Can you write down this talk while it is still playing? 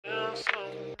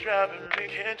driving me,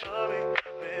 can't tell me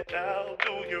without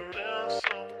do you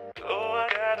listen? Oh, I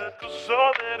gotta, cause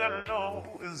all that I know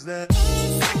is that.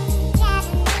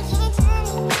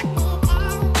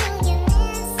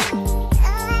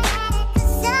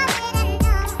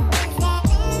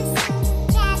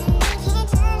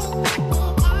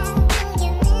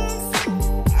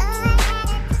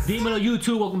 Hello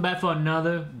YouTube, welcome back for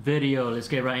another video. Let's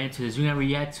get right into this. We're gonna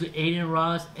react to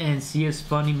Adinross and see his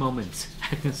funny moments.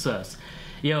 Acting sus.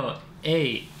 Yo,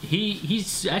 hey,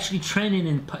 he's actually trending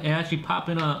and actually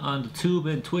popping on the tube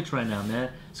and Twitch right now,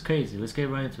 man. It's crazy. Let's get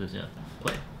right into this, yeah.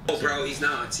 Play. Oh, bro, he's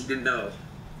not. He didn't know.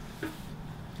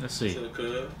 Let's see. So,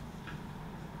 cuz.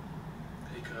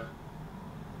 Hey,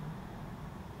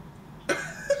 cuz.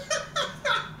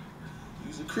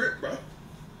 Use a crip, bro. You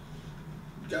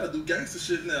gotta do gangster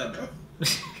shit now, bro.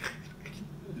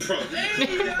 Bro,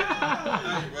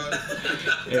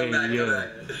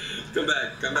 Come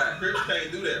back. Crips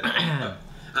can't do that, bro.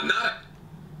 I'm not.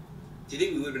 Do you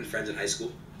think we would have been friends in high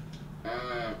school?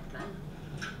 Probably.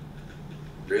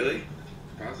 Really?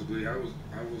 Possibly. I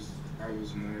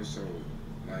was more so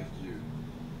like you.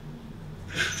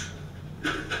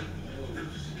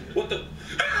 What the?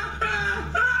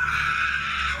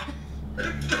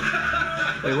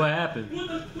 Wait, what happened?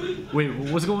 Wait,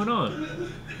 what's going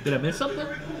on? Did I miss something?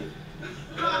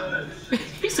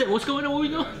 He said, what's going on? What we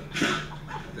doing?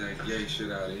 That gay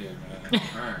shit out of here, man.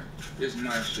 Alright, it's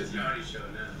my shit now.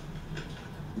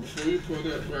 Before you pull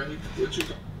that, bro, what you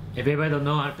got? If everybody don't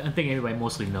know, I think everybody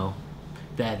mostly know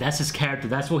that that's his character.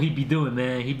 That's what he'd be doing,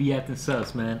 man. He'd be acting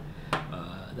sus, man.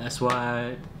 That's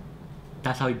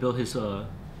how he built his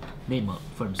name up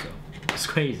for himself. It's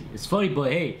crazy. It's funny,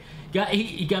 but hey,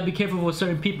 you gotta be careful with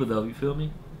certain people, though. You feel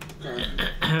me?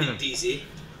 DC.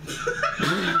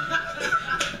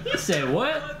 He said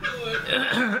what?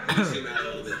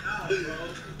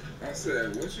 I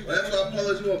said, what you got? That's why I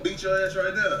told you want to beat your ass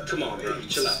right now. Come on, bro.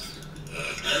 Chill out.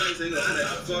 That means he gonna smack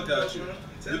the fuck out you.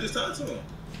 We just talked to him.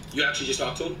 You actually just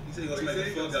talked to him? He said he gonna smack the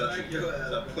fuck out you.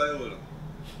 Stop playing with him.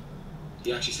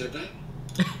 He actually said that?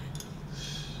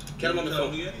 Get him on the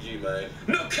phone. You, man.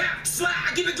 No cap, slide.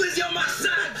 I give it glizzy on my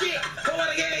side, yeah. Go on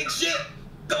the gang, shit.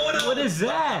 Going on. What is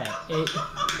that? Where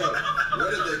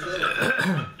did they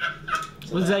come?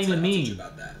 What does that even I'll teach you mean?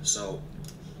 about that. So,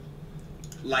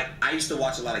 like, I used to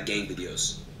watch a lot of gang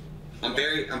videos. I'm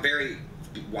very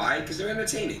why? Because they're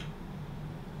entertaining.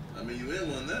 I mean, you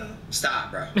in one now.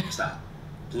 Stop, bro. Stop.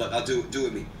 Look, I'll do it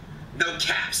with me. No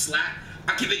cap, slap.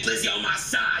 I keep it glizzy on my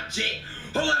side, shit.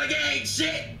 Whole lot of gang,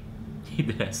 shit. He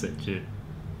did that shit.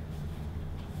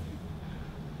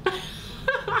 Look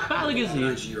at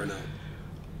this. You or not.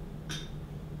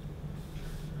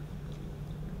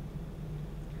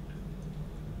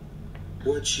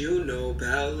 What you know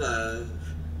about love?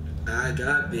 I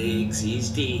got big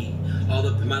CSD all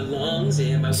up in my lungs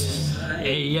and my windpipe.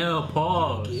 Hey yo,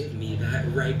 pause. Give me that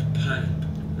ripe pipe.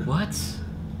 What?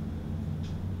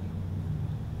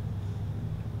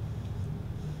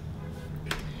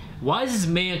 Why is this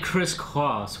man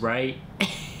crisscross, right?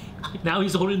 Now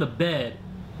he's holding the bed.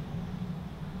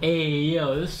 Hey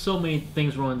yo, there's so many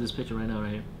things wrong in this picture right now,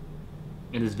 right?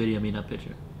 In this video, I mean, not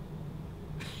picture.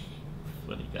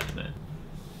 Funny guy, man.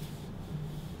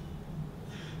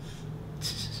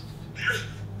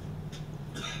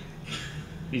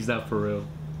 He's not for real.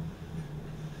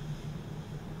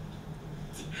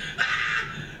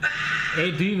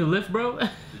 Hey, do you even lift, bro?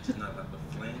 It's just not like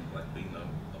a fling, like being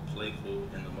a playful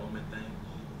in the moment thing.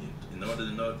 In order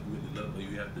to know if you really love her,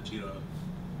 you have to cheat on her.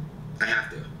 I have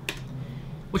to.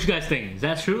 What you guys think? Is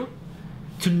that true?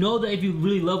 To know that if you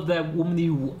really love that woman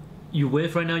you're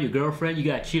with right now, your girlfriend, you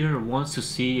gotta cheat on her once to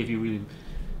see if you really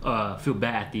feel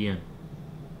bad at the end.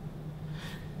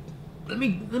 Let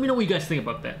me know what you guys think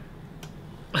about that.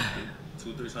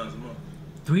 2-3 times a month.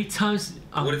 3 times.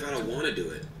 What if I don't want to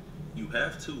do it? You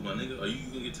have to, my nigga. Are you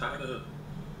gonna get tired of her?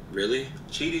 Really?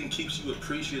 Cheating keeps you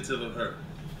appreciative of her.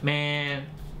 Man,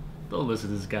 don't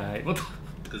listen to this guy. What the?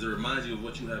 Because it reminds you of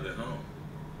what you have at home.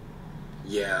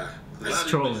 Yeah. A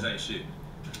lot of these bitches ain't shit.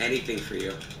 Anything for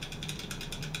you.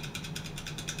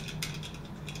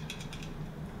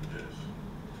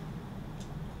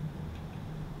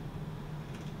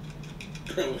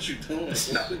 Bro, what you doing?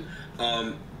 Nothing.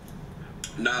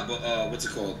 Nah, but what's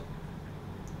it called?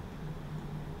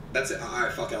 That's it.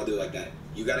 Alright, fuck it, I'll do it like that.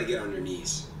 You gotta get on your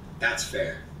knees. That's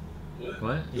fair. What?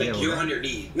 What? Like Yeah, you're what? on your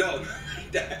knees. No, not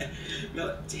like that.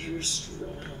 No, damn, you're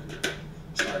strong.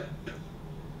 Sorry.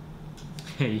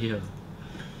 Hey, yo. You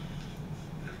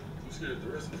scared of the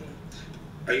rest of them?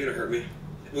 Are you gonna hurt me?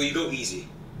 Well, you go easy.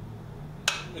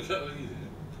 Go easy.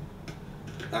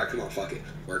 Alright, come on, fuck it.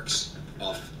 Works.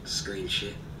 Off screen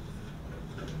shit.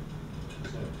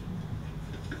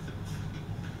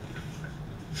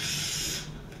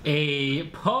 Hey,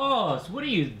 pause. What are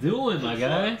you doing, my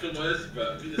guy? Come on, it's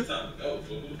about. We just time to go,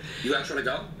 fool. You guys trying to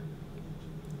go?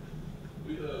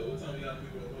 We what time we got to be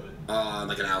at?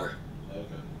 Like an hour. Okay.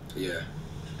 Yeah.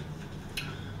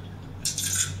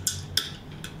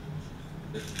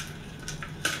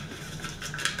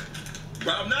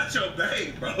 Bro, I'm not your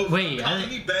babe, bro. Wait, Stop calling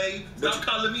me babe. Stop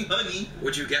calling me honey.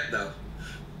 What'd you get though?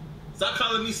 Stop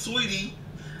calling me sweetie.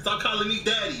 Stop calling me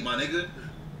daddy, my nigga.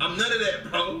 I'm none of that,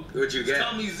 bro. What'd you get?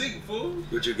 Call me Zeke, fool.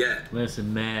 What'd you get?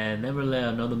 Listen, man, never let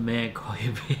another man call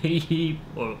you babe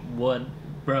or what,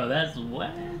 bro. That's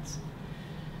what.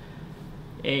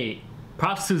 Hey,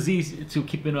 props to Z to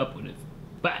keeping up with it.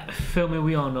 But feel me,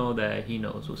 we all know that he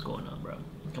knows what's going on, bro.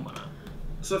 Come on now.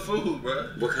 It's a food, bro.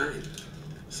 What kind?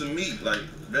 Some meat, like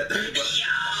that. Yo,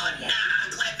 nah,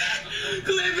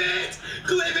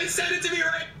 clip it, send it to me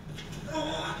right.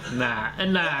 Nah.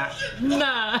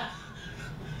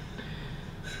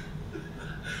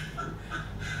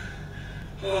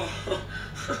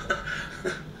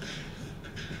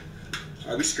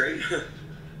 Are we straight? I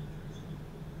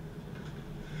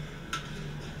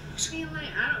mean, like,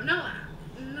 I don't know.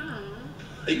 No.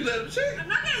 Hey, you let him cheat? I'm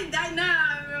not gonna die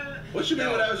now, bro. What you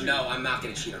mean without you? No, I'm not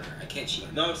gonna cheat on her. I can't cheat on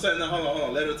her. No, I'm saying, no, hold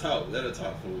on. Let her talk, fool.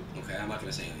 Okay, I'm not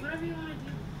gonna say anything. Whatever you wanna do.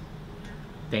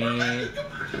 Damn.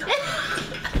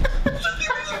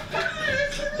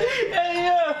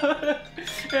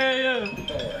 Hey yo.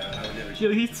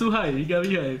 Yo, he's too high. He got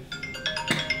me high.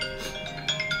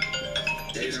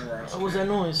 Adinross. What was that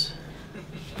noise?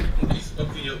 He's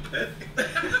smoking your pet.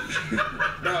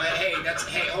 Bro, hey,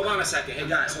 hold on a second. Hey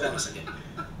guys, hold on a second.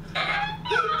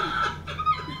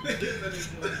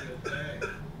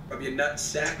 From your nut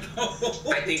sack.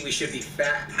 I think we should be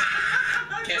fat.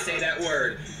 Can't say that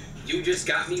word. You just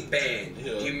got me banned.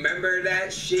 Yeah. You remember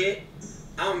that shit?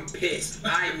 I'm pissed.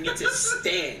 I need to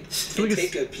stand and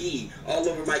take a pee all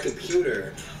over my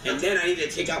computer. And then I need to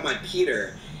take out my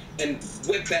Peter and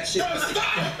whip that shit. Stop!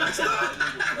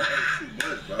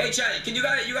 Hey, Chad, can you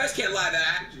guys can't lie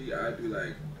that. Gee, I'd be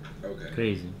like, okay.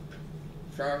 Crazy.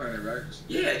 500, right?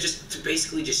 Yeah, just to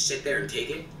basically just sit there and take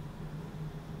it.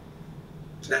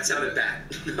 That sounded bad.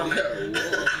 No,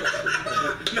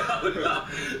 no.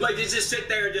 Like, just sit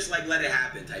there and just, like, let it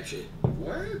happen type shit.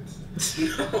 What?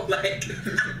 No, like...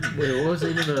 Wait, what was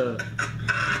even the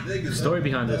story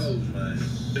behind this?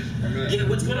 Yeah,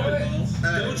 what's going on?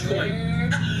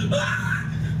 Dogecoin.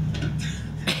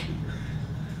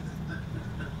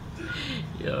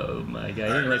 Yo, my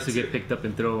guy, he likes to get picked up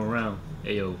and thrown around.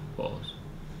 Hey, yo, pause.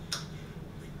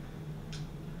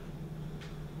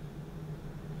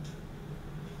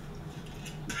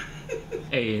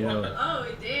 Hey, you know. Oh,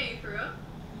 dang, for real?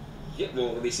 Yeah,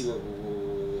 well, let me see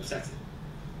what's that?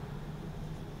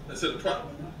 That's it, the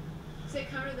problem? Say,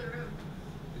 come to the room.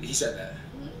 He said that.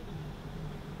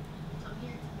 I'm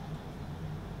here.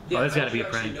 Yeah, Oh, that's gotta how be did a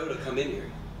you actually prank. know to come in here?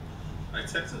 I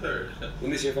texted her. Let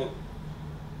me see your phone.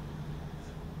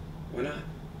 Why not?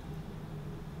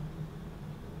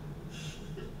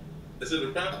 Is it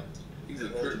a problem? He's a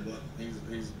crip.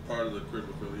 He's part of the crip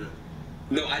affiliate.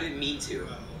 No, I didn't mean to.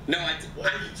 No,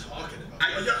 What are you talking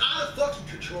about? You're out of fucking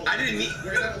control. I didn't mean.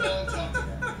 We're gonna have a long talk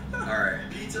tomorrow. Alright.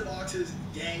 Pizza boxes,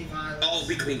 gang violence. Oh, I'll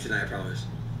be clean tonight, I promise.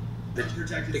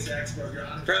 Unprotected sex, bro. You're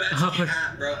out of Bro, that's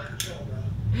cat, bro. control, bro.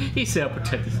 He said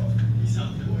protected. He's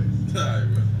out the boys.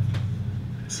 Alright, bro.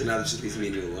 So now this just leaves me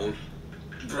and you alone.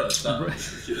 Bro, stop. Bro.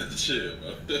 Yeah, chill,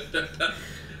 bro.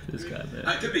 This guy, man.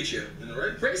 I could beat you. In the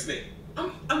race? Race me.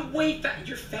 I'm way fat.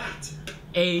 You're fat.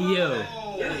 Hey, yo.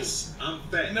 Oh, Yes. I'm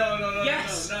fat. No,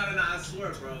 Yes. no, I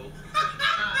swear, bro.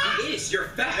 He is. You're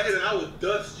fat. Hey, then I would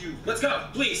dust you. Let's go.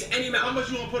 Please. Any amount. How much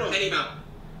you want to put on? Any amount.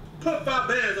 Put 5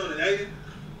 bands on it, Aiden.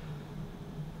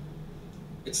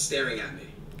 It's staring at me.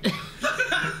 Put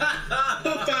 5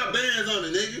 bands on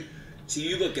it, nigga. See,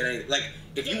 you look at anything. Like,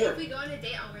 if you were. If we go on a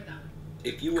date, I'll wear that one.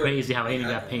 If you were. Crazy how Aiden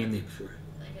I got don't paid know, in before.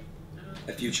 Like I don't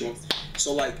know. A future one.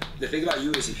 So, like, the thing about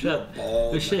you is if you were Shut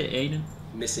bald, Good shit, like, Aiden.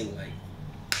 missing,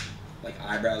 like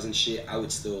eyebrows and shit, I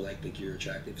would still, like, think you're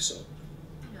attractive, so. I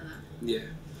know that. Yeah.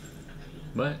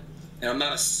 What? And I'm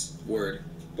not a word,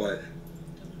 but.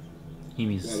 He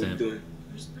means What are we simp. doing?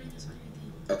 I'm just putting this on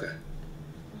your thing. Okay.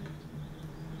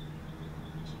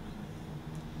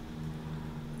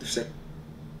 That's it.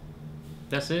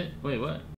 That's it? Wait, what?